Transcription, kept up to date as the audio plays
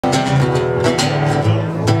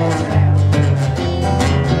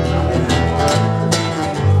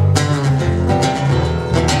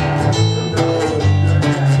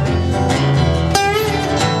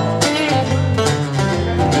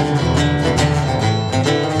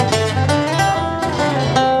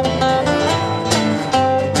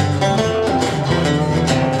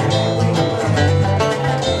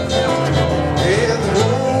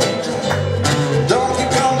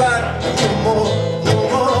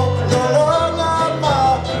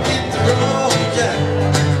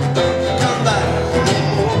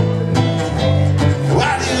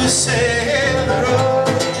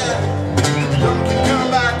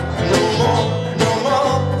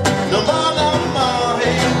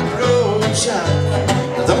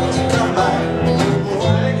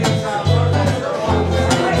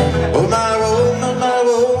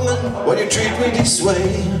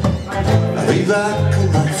way. I'll be back on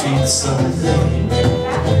my feet someday.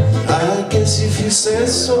 I guess if you say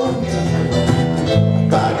so,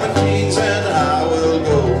 pack my things and I will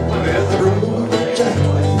go with the road, Jack.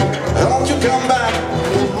 Don't you come back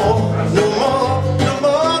no more, no more, no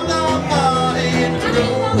more, no more. Hit the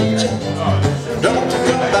road, Jack. Don't you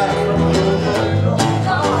come back no more.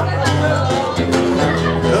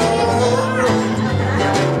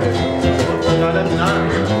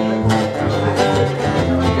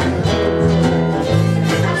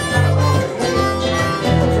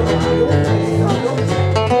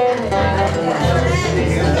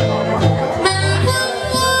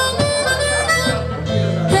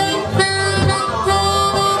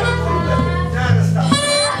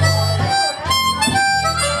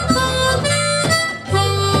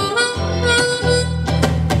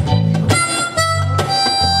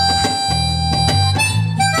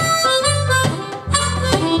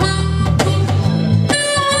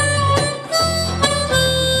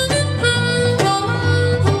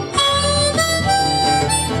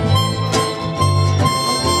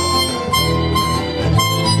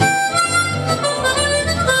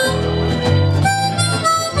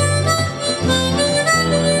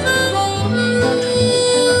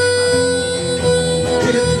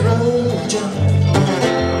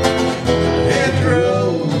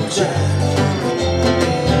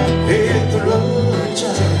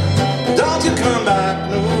 Don't you come back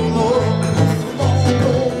no more.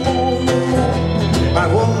 My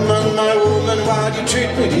woman, why do you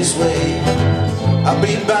treat me this way? I'll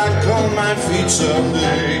be back on my feet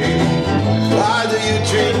someday. Why do you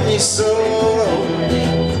treat me so low?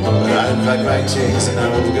 But I'll pack my things and I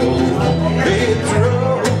will go. Hit the road.